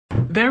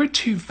there are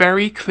two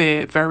very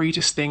clear, very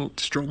distinct,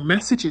 strong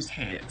messages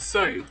here.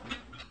 So,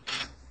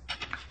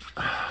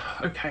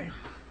 okay.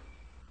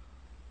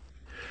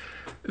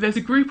 There's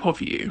a group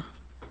of you.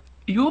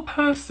 Your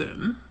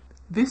person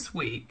this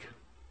week,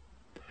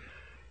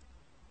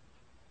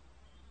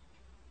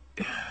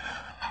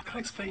 how can I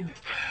explain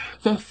this?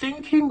 They're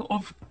thinking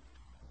of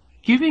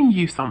giving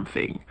you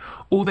something,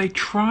 or they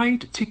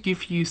tried to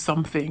give you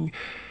something.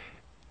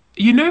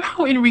 You know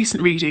how in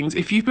recent readings,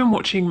 if you've been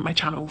watching my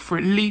channel for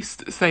at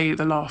least, say,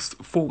 the last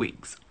 4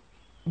 weeks,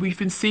 we've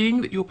been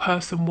seeing that your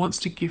person wants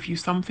to give you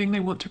something, they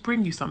want to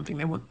bring you something,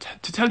 they want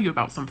to tell you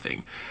about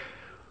something.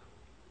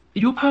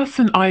 Your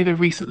person either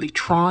recently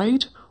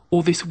tried,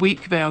 or this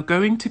week they are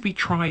going to be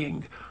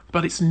trying,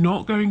 but it's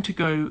not going to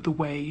go the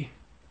way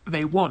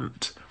they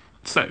want.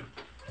 So,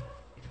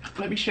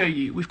 let me show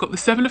you. We've got the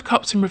Seven of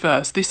Cups in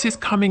reverse. This is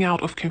coming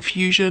out of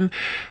confusion.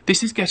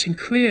 This is getting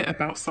clear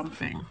about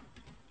something.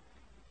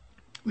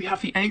 We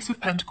have the Ace of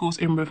Pentacles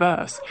in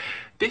reverse.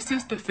 This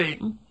is the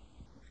thing.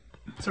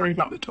 Sorry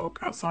about the dog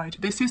outside.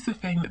 This is the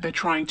thing that they're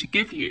trying to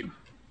give you.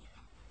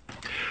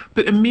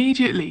 But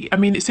immediately, I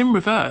mean, it's in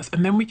reverse,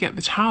 and then we get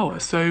the Tower.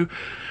 So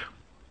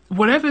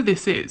whatever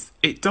this is,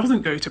 it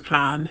doesn't go to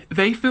plan.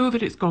 They feel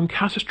that it's gone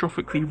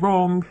catastrophically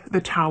wrong.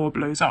 The Tower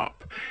blows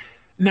up.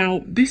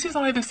 Now, this is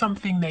either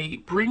something they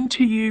bring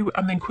to you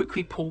and then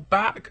quickly pull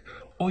back,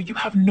 or you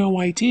have no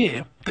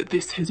idea that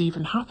this has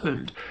even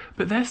happened.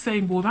 But they're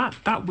saying, well,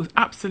 that was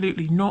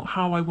absolutely not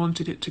how I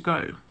wanted it to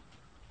go.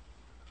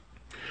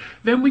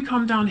 Then we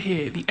come down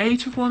here, the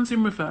Eight of Wands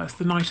in reverse,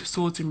 the Knight of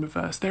Swords in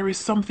reverse. There is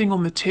something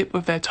on the tip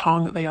of their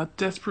tongue that they are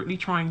desperately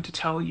trying to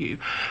tell you.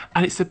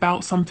 And it's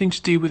about something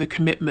to do with a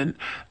commitment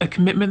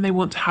they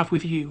want to have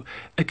with you,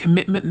 a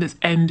commitment that's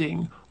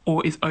ending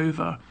or is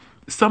over.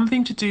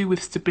 Something to do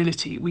with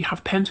stability. We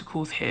have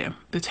Pentacles here,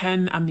 the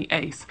 10 and the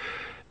Ace.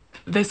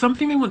 There's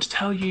something they want to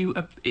tell you.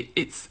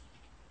 It's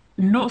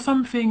not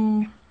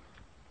something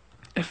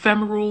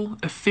ephemeral,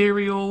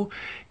 ethereal.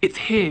 It's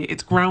here,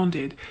 it's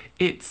grounded.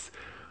 It's,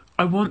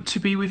 I want to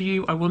be with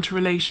you, I want a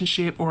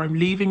relationship, or I'm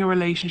leaving a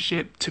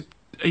relationship to,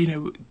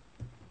 you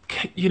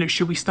know,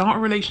 should we start a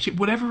relationship?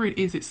 Whatever it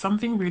is, it's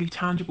something really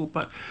tangible,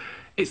 but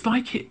it's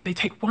like they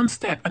take one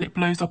step and it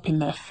blows up in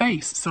their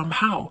face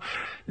somehow.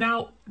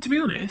 Now, to be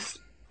honest,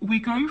 we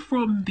go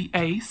from the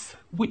Ace,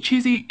 which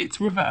is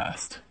it's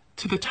reversed,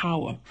 to the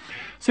Tower.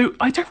 So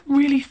I don't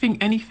really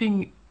think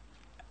anything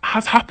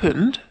has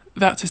happened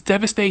that's as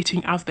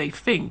devastating as they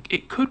think.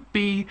 It could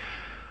be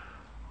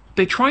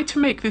they tried to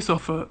make this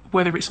offer,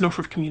 whether it's an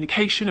offer of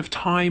communication, of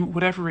time,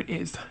 whatever it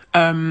is,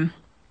 and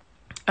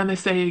they're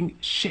saying,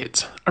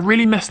 shit, I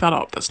really messed that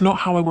up. That's not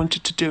how I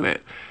wanted to do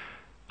it.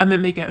 And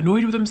then they get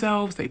annoyed with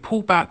themselves, they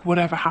pull back,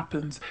 whatever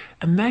happens,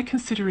 and they're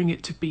considering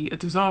it to be a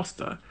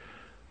disaster.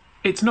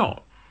 It's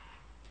not,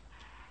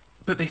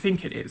 but they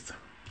think it is.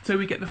 So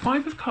we get the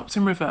Five of Cups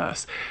in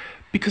reverse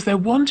because they're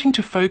wanting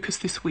to focus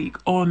this week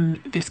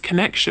on this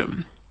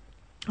connection.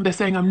 They're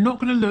saying, I'm not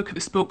going to look at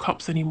the spilt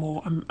cups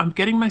anymore. I'm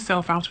getting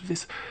myself out of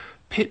this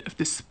pit of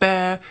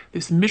despair,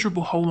 this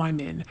miserable hole I'm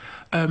in.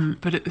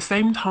 But at the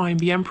same time,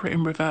 the Emperor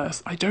in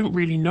reverse, I don't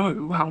really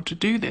know how to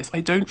do this.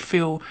 I don't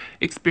feel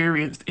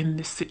experienced in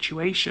this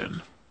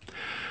situation.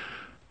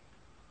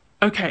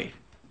 Okay,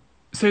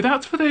 so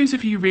that's for those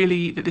of you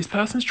really that this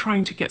person's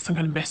trying to get some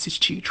kind of message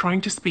to you,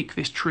 trying to speak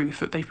this truth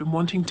that they've been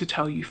wanting to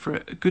tell you for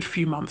a good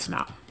few months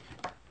now.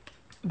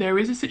 There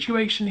is a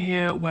situation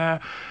here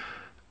where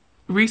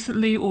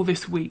recently or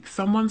this week,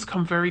 someone's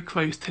come very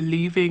close to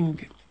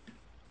leaving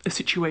a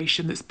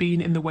situation that's been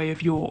in the way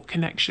of your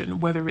connection,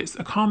 whether it's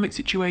a karmic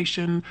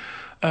situation,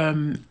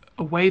 a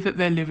way that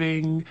they're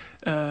living,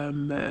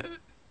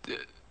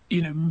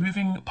 you know,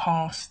 moving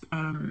past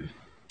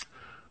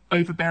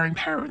overbearing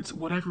parents,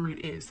 whatever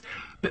it is.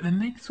 But then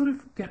they sort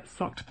of get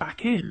sucked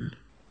back in,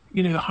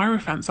 you know, the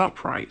Hierophant's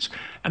upright.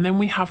 And then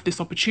we have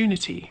this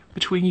opportunity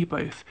between you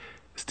both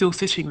still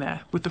sitting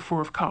there with the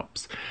Four of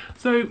Cups.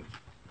 So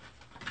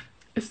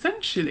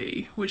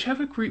essentially,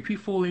 whichever group you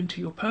fall into,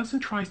 your person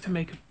tries to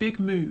make a big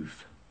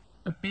move,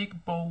 a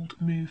big, bold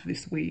move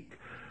this week.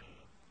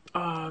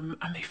 And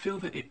they feel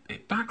that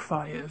it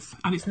backfires.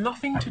 And it's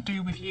nothing to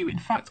do with you. In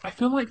fact, I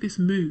feel like this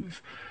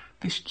move,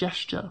 this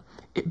gesture,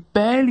 it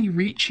barely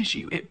reaches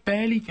you. It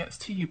barely gets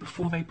to you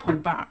before they pull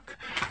back,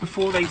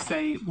 before they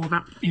say, well,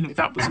 that, you know,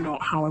 that was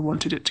not how I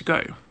wanted it to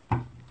go.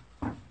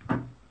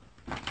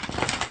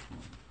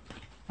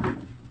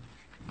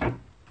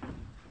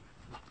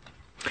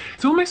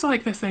 It's almost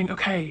like they're saying,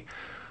 okay,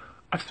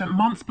 I've spent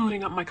months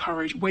building up my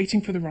courage,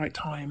 waiting for the right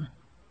time.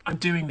 I'm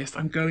doing this,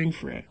 I'm going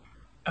for it.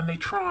 And they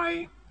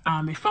try,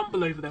 and they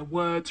fumble over their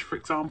words, for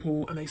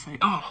example, and they say,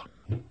 oh,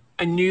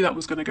 I knew that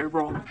was going to go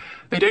wrong.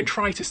 They don't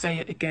try to say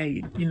it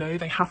again, you know,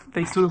 they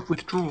sort of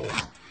withdraw.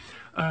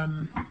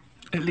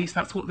 At least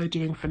that's what they're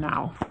doing for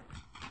now.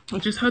 I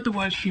just heard the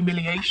word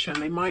humiliation.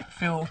 They might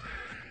feel,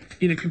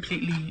 you know,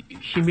 completely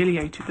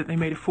humiliated that they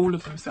made a fool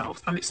of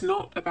themselves. And it's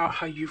not about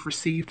how you've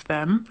received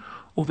them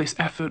or this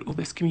effort or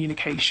this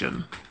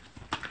communication.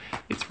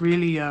 It's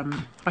really,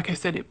 like I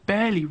said, it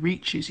barely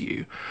reaches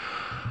you.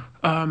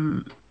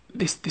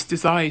 This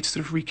desire to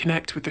sort of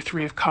reconnect with the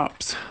Three of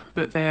Cups,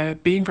 but they're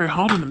being very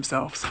hard on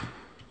themselves.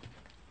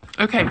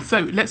 Okay,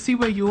 so let's see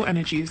where your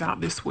energy is at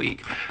this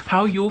week.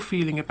 How you're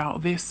feeling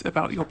about this,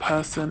 about your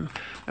person,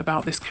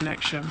 about this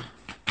connection.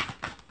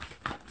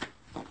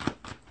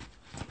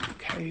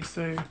 Okay,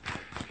 so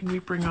can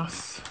you bring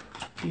us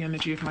the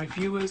energy of my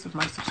viewers, of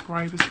my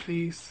subscribers,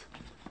 please?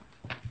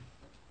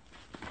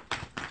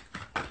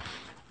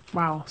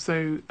 Wow,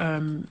 so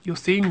you're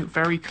seeing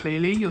very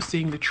clearly, you're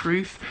seeing the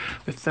truth,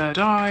 the third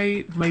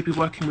eye, maybe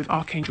working with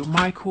Archangel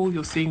Michael,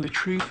 you're seeing the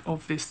truth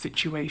of this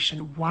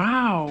situation.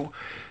 Wow,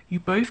 you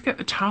both get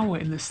the Tower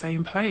in the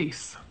same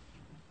place.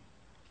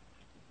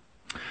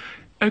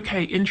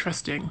 Okay,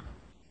 interesting.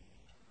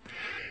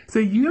 So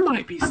you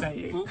might be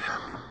saying,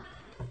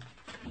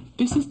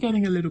 this is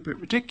getting a little bit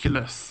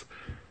ridiculous.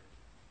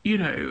 You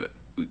know,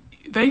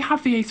 they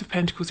have the Ace of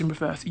Pentacles in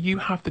reverse, you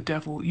have the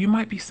Devil. You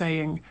might be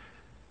saying,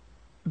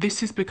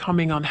 this is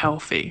becoming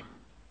unhealthy.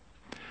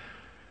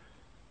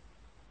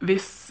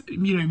 This,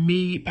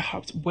 me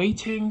perhaps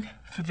waiting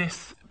for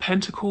this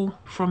pentacle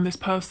from this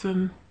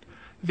person,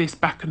 this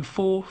back and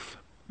forth.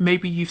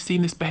 Maybe you've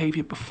seen this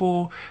behavior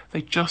before.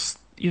 They're just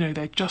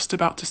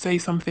about to say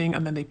something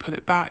and then they put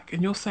it back.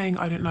 And you're saying,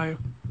 I don't know,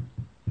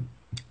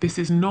 this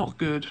is not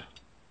good.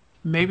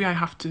 Maybe I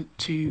have to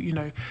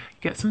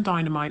get some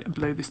dynamite and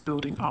blow this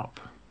building up.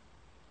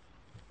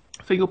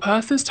 So your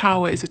person's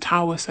tower is a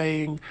tower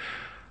saying,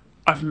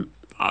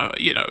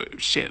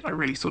 shit, I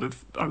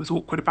was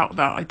awkward about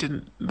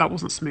that. That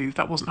wasn't smooth.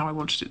 That wasn't how I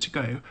wanted it to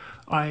go.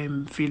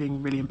 I'm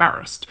feeling really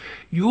embarrassed.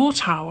 Your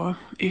tower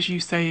is you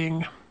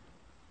saying,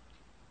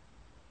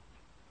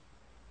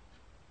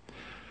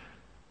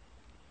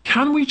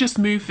 can we just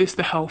move this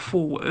the hell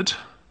forward?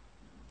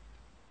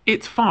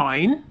 It's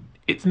fine.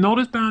 It's not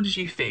as bad as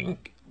you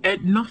think.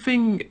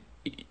 Nothing,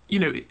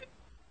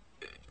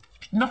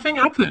 nothing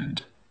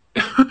happened.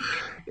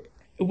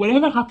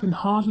 Whatever happened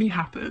hardly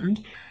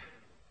happened.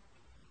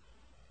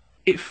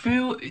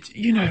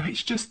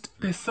 It's just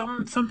there's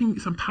some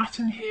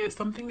pattern here,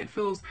 something that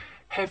feels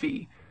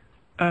heavy,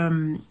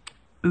 low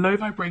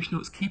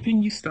vibrational. It's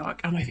keeping you stuck,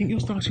 and I think you're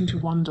starting to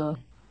wonder,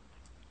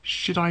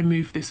 should I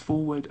move this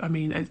forward? I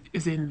mean,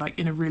 as in like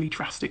in a really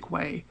drastic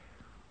way.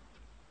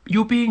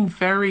 You're being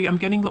I'm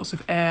getting lots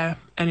of air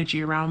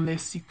energy around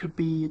this. You could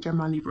be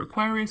Gemini, Libra,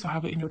 Aquarius, or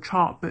have it in your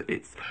chart, but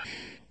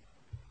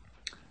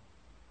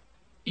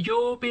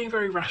you're being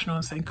very rational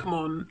and saying, come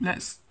on,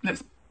 let's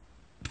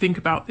think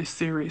about this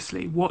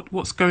seriously.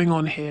 What's going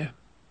on here?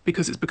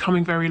 Because it's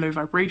becoming very low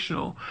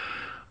vibrational.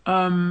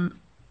 But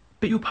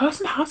your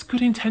person has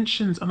good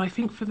intentions, and I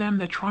think for them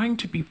they're trying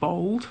to be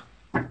bold.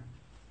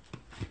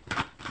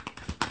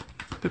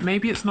 But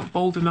maybe it's not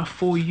bold enough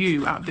for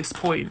you at this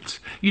point.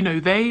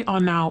 They are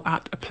now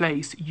at a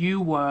place you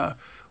were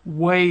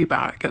way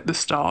back at the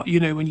start,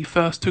 when you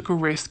first took a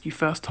risk, you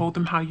first told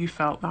them how you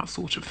felt, that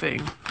sort of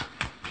thing.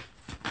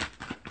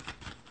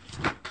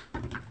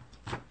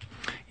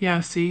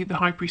 Yeah, see, the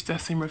High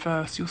Priestess in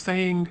reverse. You're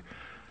saying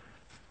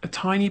a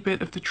tiny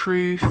bit of the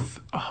truth,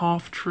 a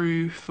half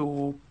truth,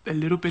 or a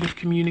little bit of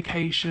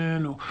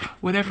communication, or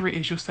whatever it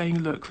is. You're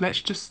saying, look,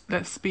 let's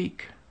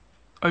speak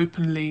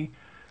openly.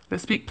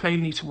 Let's speak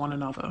plainly to one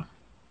another.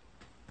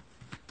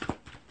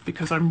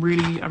 Because I'm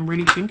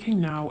really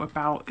thinking now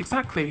about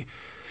exactly.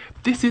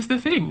 This is the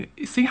thing.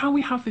 See how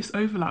we have this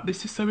overlap?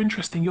 This is so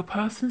interesting. Your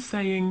person's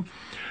saying,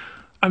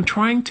 I'm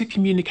trying to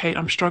communicate,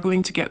 I'm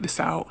struggling to get this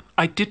out.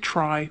 I did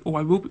try, or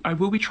I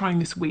will be trying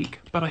this week,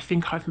 but I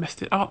think I've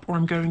messed it up, or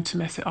I'm going to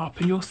mess it up.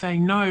 And you're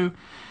saying, no,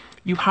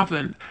 you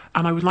haven't.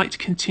 And I would like to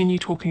continue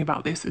talking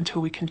about this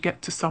until we can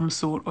get to some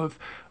sort of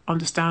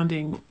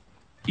understanding,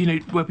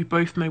 where we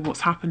both know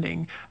what's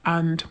happening.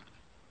 And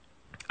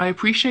I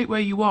appreciate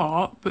where you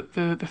are, but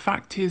the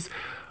fact is,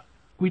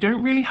 we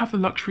don't really have the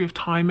luxury of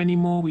time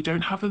anymore. We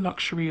don't have the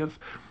luxury of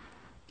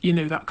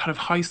that kind of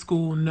high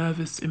school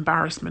nervous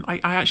embarrassment. I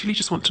actually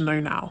just want to know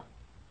now.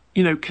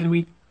 Can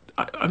we,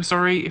 I'm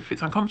sorry if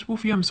it's uncomfortable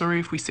for you. I'm sorry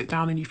if we sit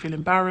down and you feel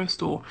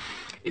embarrassed, or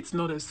it's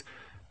not as,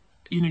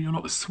 you're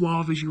not as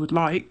suave as you would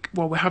like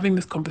while we're having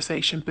this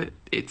conversation, but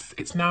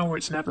it's now or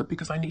it's never,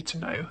 because I need to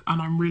know.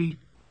 And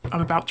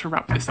I'm about to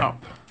wrap this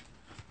up.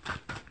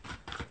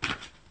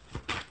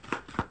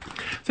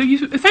 So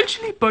you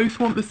essentially both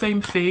want the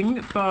same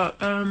thing, but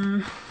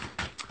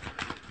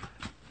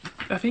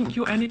I think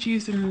your energy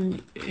is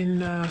in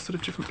sort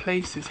of different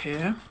places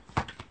here.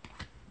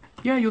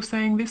 Yeah, you're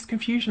saying this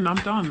confusion, I'm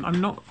done.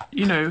 I'm not,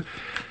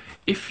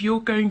 if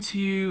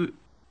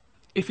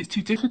it's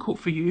too difficult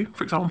for you,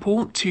 for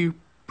example, to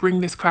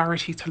bring this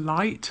clarity to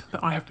light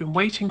that I have been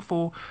waiting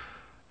for,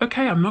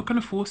 okay, I'm not going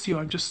to force you.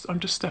 I'm just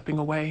stepping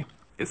away.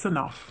 It's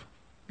enough,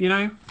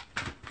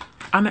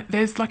 And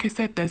there's, like I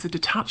said, there's a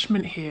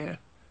detachment here.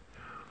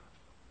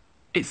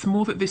 It's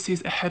more that this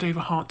is a head over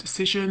heart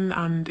decision,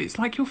 and it's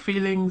like your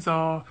feelings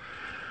are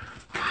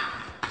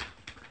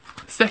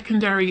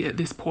secondary at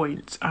this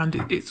point, and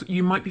it's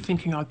you might be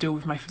thinking I'll deal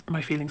with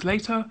my feelings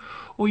later,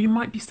 or you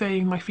might be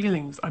saying my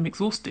feelings, I'm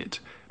exhausted,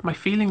 my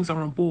feelings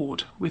are on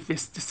board with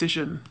this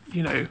decision,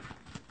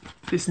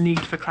 this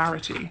need for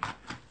clarity.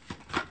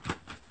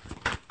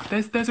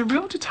 There's a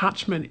real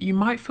detachment. You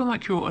might feel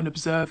like you're an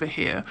observer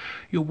here.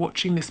 You're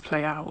watching this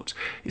play out.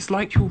 It's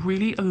like you're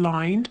really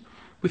aligned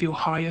with your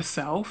higher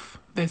self.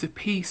 There's a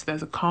peace,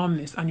 there's a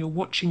calmness, and you're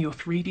watching your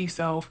 3D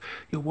self,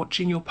 you're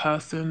watching your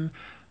person,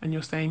 and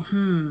you're saying,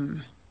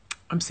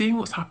 I'm seeing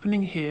what's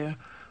happening here.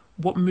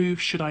 What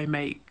move should I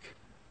make?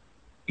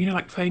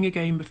 Like playing a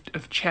game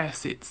of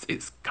chess.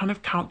 It's kind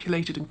of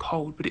calculated and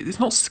cold, but it's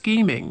not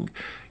scheming.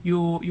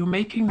 You're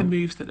making the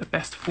moves that are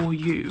best for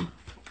you.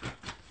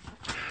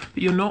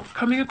 But you're not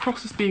coming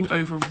across as being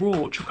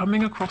overwrought. You're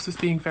coming across as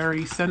being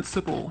very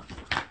sensible,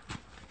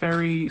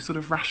 very sort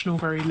of rational,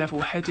 very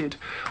level-headed.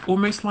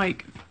 Almost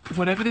like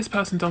whatever this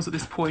person does at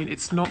this point,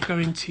 it's not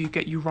going to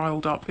get you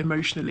riled up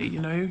emotionally,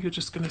 You're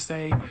just going to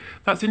say,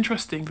 that's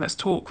interesting, let's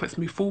talk, let's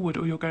move forward.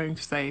 Or you're going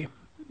to say,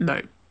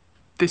 no,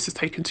 this has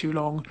taken too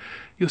long.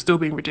 You're still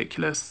being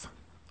ridiculous.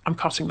 I'm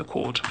cutting the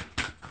cord.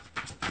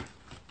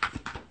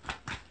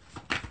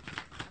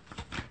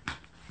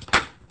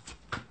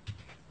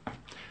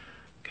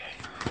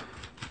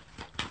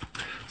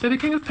 So the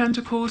King of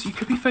Pentacles, you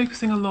could be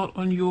focusing a lot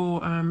on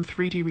your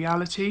 3D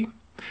reality,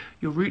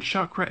 your root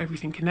chakra,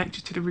 everything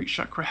connected to the root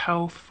chakra,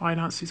 health,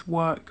 finances,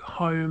 work,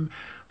 home,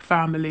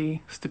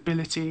 family,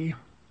 stability.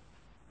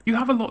 You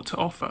have a lot to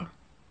offer.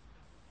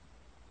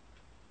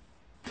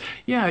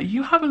 Yeah,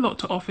 you have a lot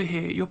to offer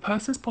here. Your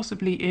person's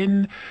possibly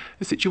in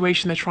a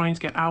situation they're trying to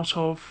get out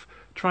of,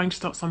 trying to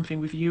start something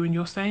with you, and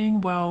you're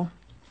saying, well,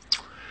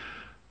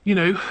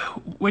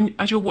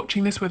 as you're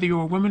watching this, whether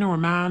you're a woman or a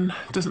man,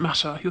 doesn't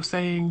matter. You're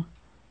saying,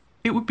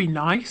 it would be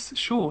nice,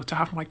 sure, to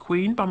have my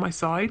queen by my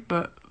side,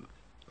 but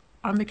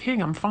I'm the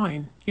king, I'm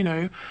fine,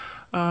 If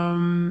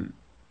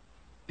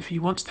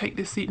you want to take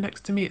this seat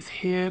next to me, it's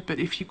here, but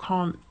if you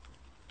can't,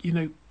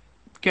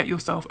 get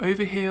yourself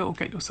over here or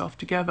get yourself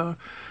together,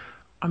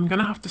 I'm going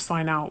to have to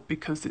sign out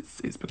because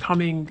it's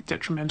becoming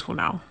detrimental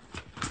now.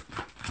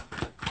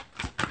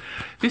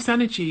 This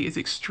energy is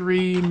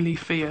extremely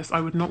fierce.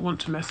 I would not want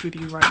to mess with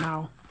you right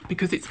now.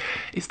 Because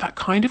it's that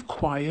kind of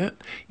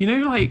quiet,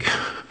 like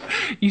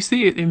you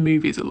see it in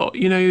movies a lot.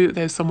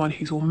 There's someone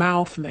who's all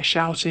mouth and they're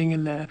shouting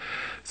and they're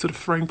sort of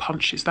throwing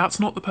punches. That's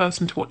not the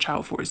person to watch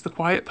out for. It's the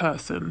quiet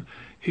person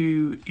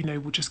who,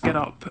 will just get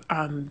up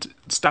and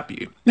stab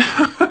you.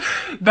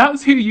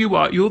 That's who you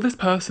are. You're this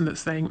person that's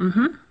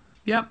saying,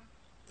 yep,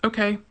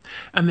 okay.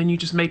 And then you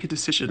just make a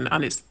decision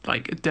and it's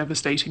like a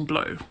devastating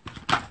blow.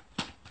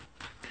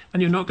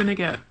 And you're not going to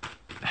get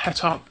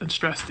het up and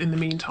stressed in the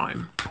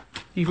meantime.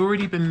 You've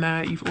already been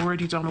there, you've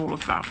already done all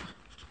of that.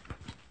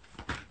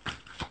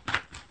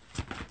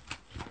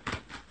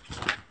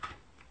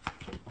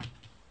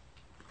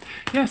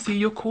 Yeah, see,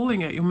 you're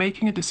calling it, you're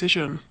making a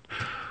decision.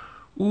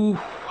 Ooh,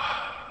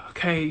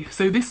 okay,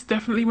 so this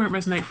definitely won't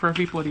resonate for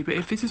everybody, but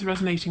if this is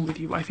resonating with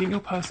you, I think your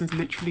person's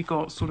literally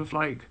got sort of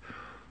like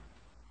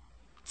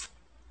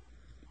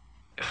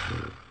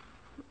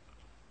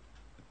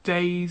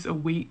days, a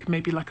week,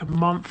 maybe like a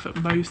month at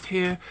most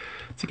here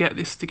to get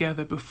this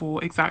together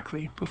before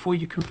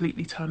you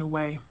completely turn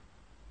away.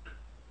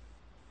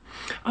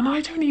 And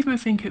I don't even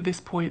think at this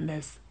point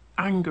there's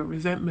anger,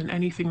 resentment,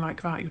 anything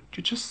like that. You're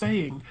just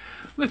saying,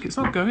 look, it's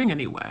not going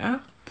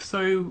anywhere.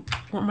 So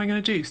what am I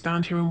going to do?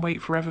 Stand here and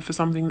wait forever for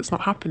something that's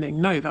not happening?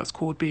 No, that's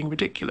called being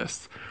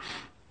ridiculous.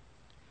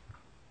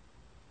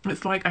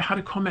 It's like I had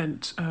a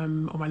comment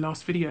on my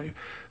last video.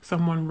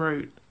 Someone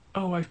wrote,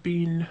 oh, I've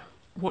been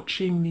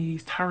watching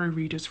these tarot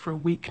readers for a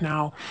week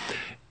now.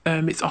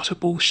 It's utter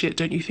bullshit.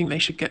 Don't you think they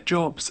should get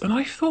jobs? And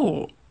I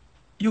thought,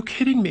 you're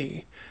kidding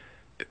me.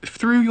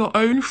 Through your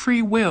own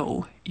free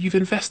will, you've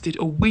invested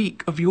a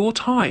week of your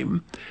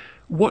time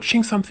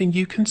watching something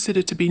you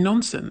consider to be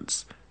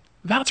nonsense.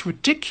 That's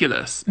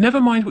ridiculous.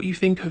 Never mind what you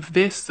think of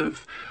this,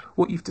 of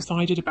what you've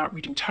decided about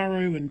reading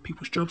tarot and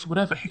people's jobs,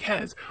 whatever, who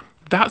cares?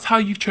 That's how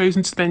you've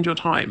chosen to spend your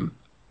time,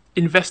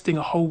 investing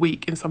a whole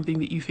week in something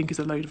that you think is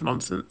a load of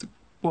nonsense.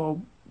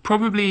 Well,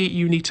 probably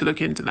you need to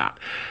look into that.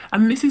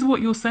 And this is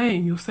what you're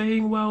saying. You're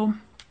saying, well,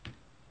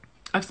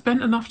 I've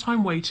spent enough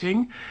time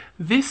waiting.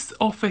 This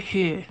offer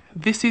here,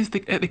 this is the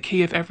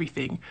key of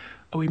everything.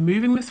 Are we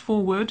moving this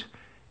forward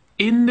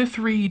in the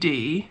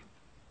 3D?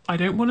 I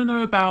don't want to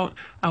know about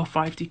our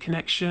 5D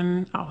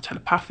connection, our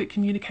telepathic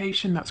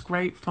communication. That's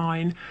great,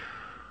 fine.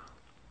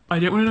 I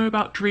don't want to know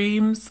about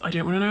dreams. I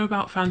don't want to know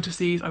about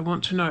fantasies. I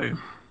want to know,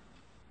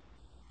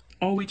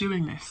 are we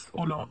doing this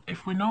or not?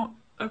 If we're not,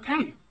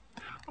 okay.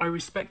 I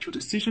respect your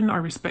decision. I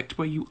respect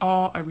where you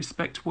are. I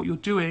respect what you're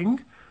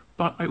doing.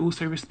 But I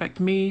also respect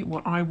me,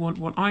 what I want,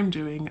 what I'm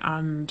doing,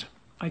 and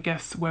I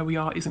guess where we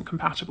are isn't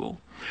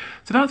compatible.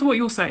 So that's what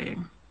you're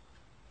saying.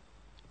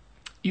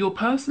 Your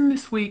person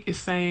this week is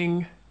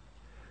saying,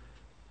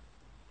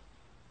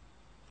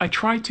 I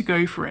tried to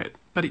go for it,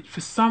 but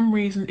for some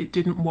reason it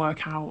didn't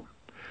work out.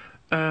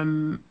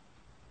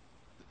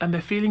 and they're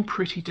feeling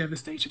pretty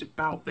devastated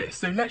about this.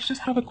 So let's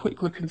just have a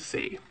quick look and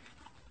see.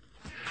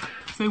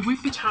 So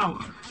with the Tower,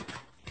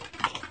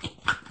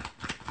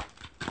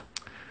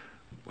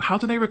 how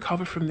do they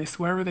recover from this?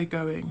 Where are they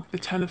going? The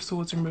Ten of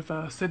Swords in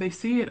reverse. So they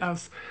see it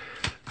as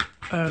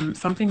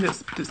something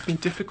that's been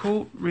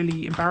difficult,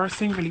 really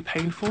embarrassing, really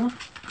painful.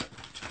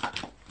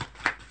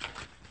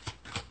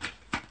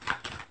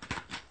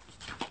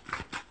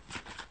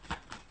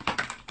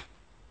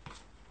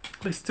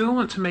 They still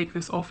want to make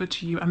this offer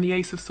to you, and the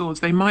Ace of Swords.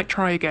 They might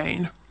try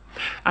again,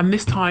 and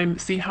this time,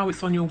 see how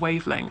it's on your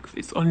wavelength.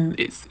 It's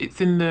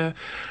in the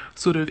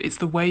sort of, it's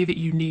the way that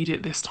you need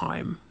it this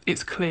time.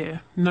 It's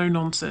clear, no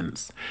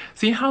nonsense.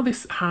 See how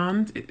this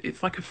hand,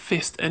 it's like a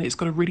fist, and it's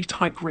got a really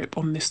tight grip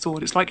on this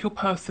sword. It's like your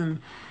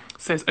person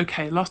says,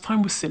 okay, last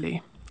time was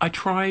silly. I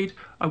tried,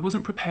 I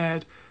wasn't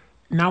prepared.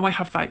 Now I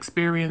have that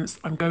experience.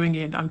 I'm going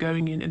in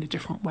in a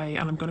different way,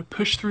 and I'm going to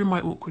push through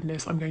my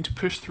awkwardness. I'm going to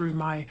push through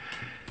my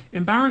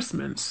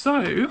embarrassment.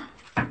 So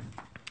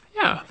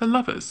yeah, the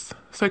Lovers.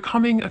 So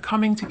coming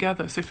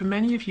together. So for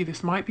many of you,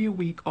 this might be a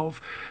week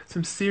of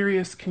some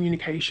serious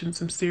communication,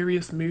 some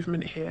serious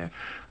movement here.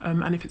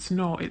 And if it's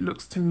not, it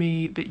looks to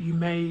me that you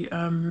may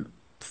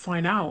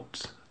sign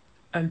out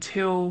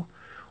until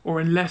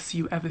or unless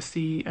you ever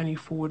see any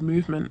forward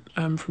movement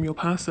from your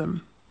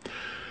person.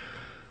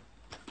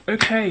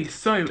 Okay,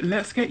 so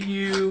let's get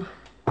you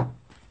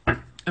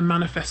a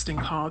manifesting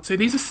card. So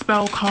these are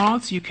spell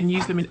cards. You can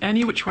use them in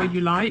any which way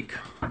you like.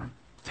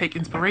 Take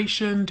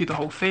inspiration, do the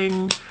whole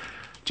thing,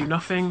 do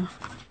nothing.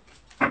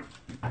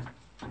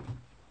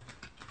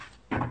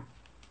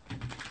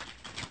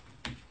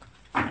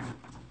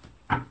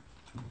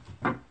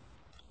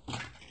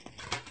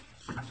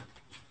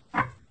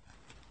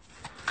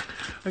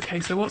 Okay,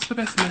 so what's the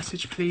best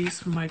message, please,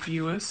 for my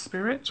viewers,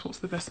 Spirit? What's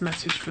the best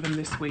message for them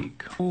this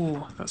week?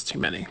 Oh, that's too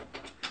many.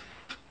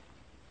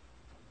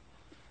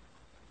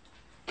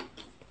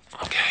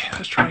 Okay,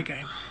 let's try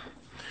again.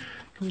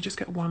 Can we just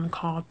get one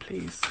card,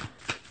 please?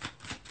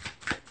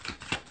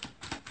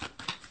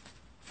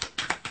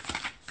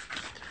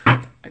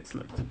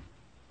 Excellent.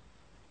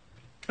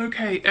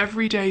 Okay,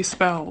 everyday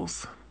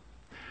spells.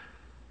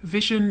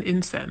 Vision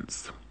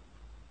incense.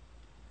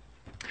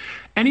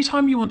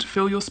 Anytime you want to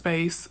fill your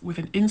space with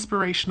an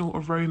inspirational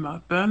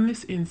aroma, burn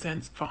this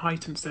incense for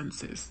heightened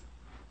senses.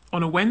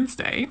 On a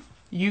Wednesday,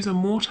 use a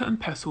mortar and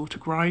pestle to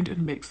grind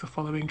and mix the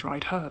following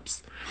dried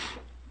herbs.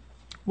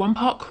 1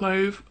 part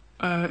clove,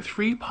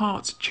 3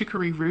 parts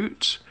chicory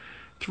root,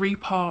 3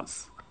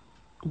 parts,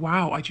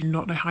 wow, I do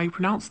not know how you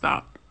pronounce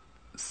that,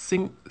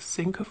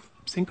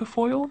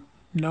 cinquefoil?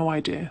 No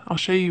idea. I'll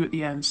show you at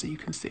the end so you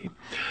can see.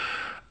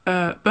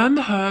 Burn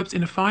the herbs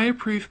in a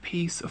fireproof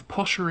piece of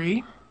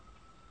pottery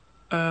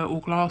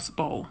or glass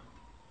bowl.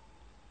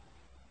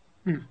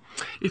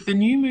 If the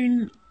new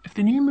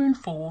moon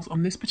falls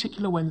on this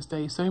particular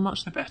Wednesday, so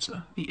much the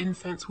better. The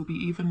incense will be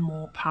even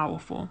more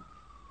powerful.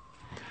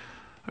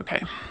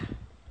 Okay.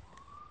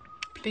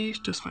 Please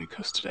just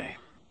focus today.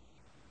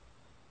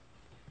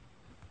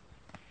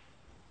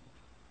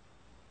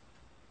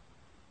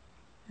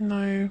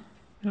 No, you're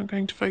not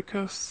going to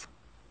focus.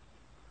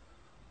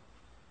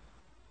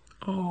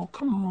 Oh,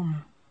 come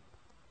on.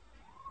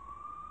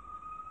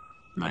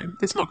 No,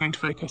 it's not going to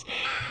focus.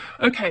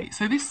 Okay,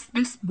 so this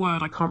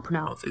word I can't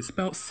pronounce. It's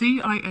spelled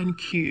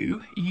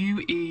Cinquefoil.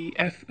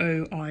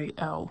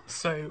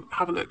 So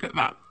have a look at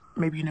that.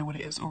 Maybe you know what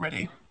it is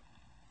already.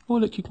 Oh,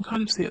 look, you can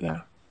kind of see it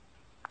there.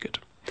 Good.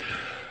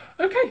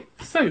 Okay,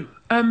 so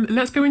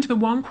let's go into the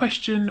 1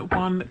 question,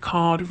 1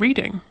 card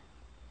reading.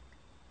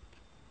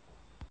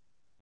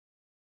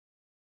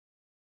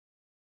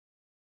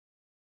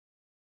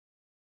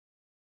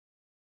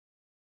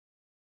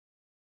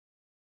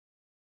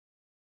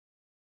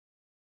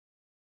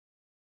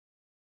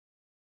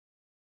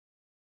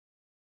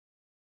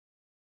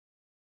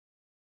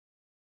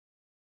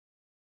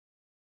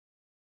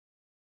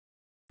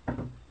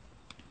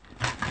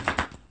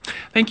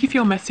 Thank you for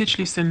your message,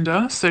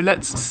 Lucinda. So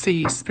let's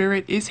see.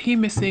 Spirit, is he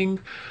missing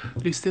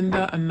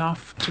Lucinda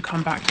enough to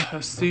come back to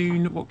her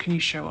soon? What can you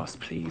show us,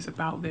 please,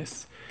 about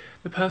this?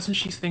 The person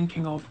she's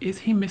thinking of, is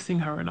he missing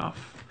her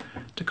enough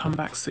to come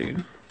back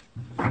soon?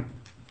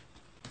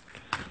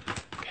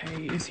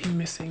 Okay, is he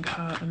missing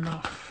her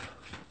enough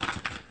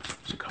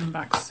to come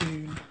back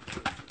soon?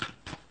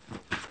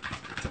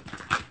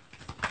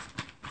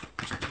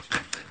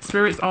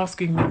 Spirit's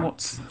asking me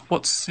what's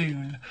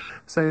soon.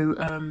 So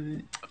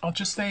I'll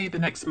just say the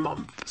next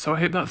month. So I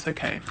hope that's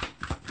okay.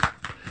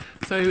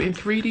 So in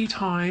 3D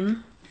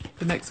time,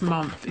 the next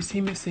month, is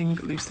he missing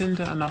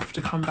Lucinda enough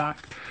to come back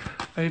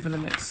over the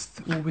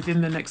next, or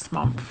within the next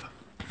month?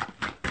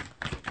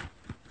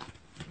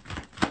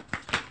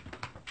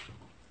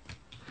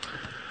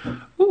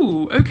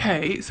 Ooh,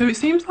 okay. So it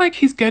seems like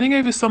he's getting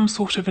over some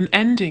sort of an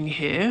ending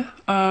here.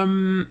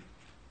 I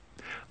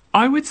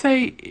would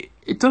say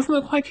it doesn't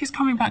look like he's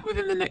coming back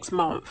within the next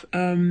month,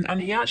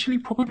 and he actually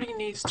probably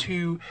needs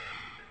to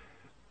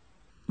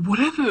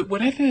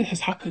whatever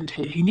has happened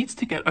here, he needs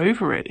to get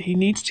over it. He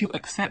needs to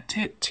accept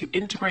it, to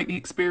integrate the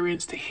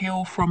experience, to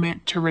heal from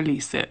it, to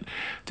release it,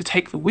 to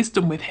take the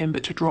wisdom with him,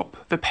 but to drop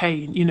the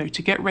pain,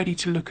 to get ready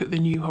to look at the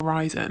new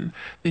horizon,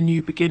 the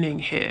new beginning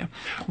here.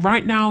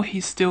 Right now,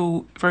 he's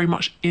still very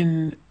much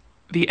in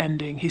the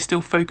ending. He's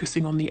still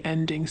focusing on the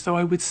ending. So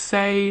I would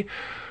say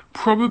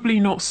probably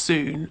not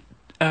soon,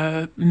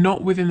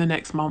 not within the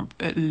next month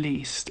at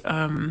least.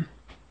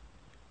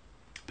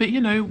 But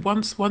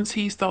once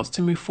he starts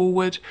to move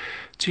forward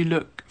to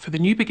look for the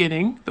new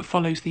beginning that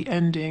follows the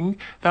ending,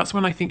 that's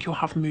when I think you'll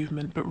have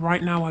movement. But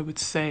right now, I would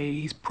say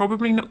he's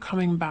probably not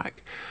coming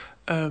back,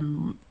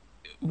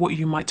 what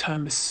you might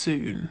term as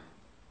soon.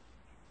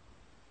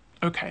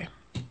 Okay.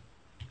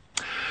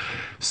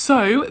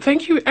 So,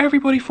 thank you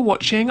everybody for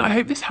watching. I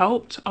hope this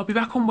helped. I'll be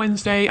back on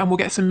Wednesday and we'll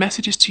get some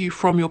messages to you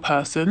from your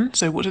person.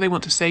 So, what do they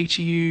want to say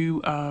to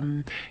you?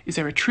 Is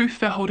there a truth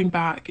they're holding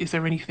back? Is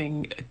there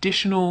anything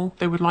additional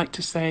they would like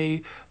to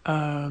say?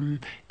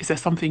 Is there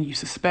something you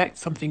suspect,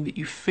 something that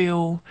you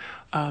feel,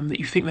 that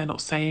you think they're not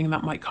saying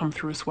that might come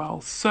through as well?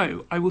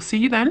 So, I will see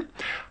you then.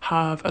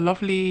 Have a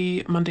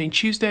lovely Monday and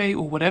Tuesday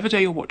or whatever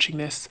day you're watching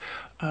this,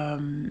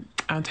 and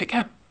take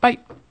care. Bye.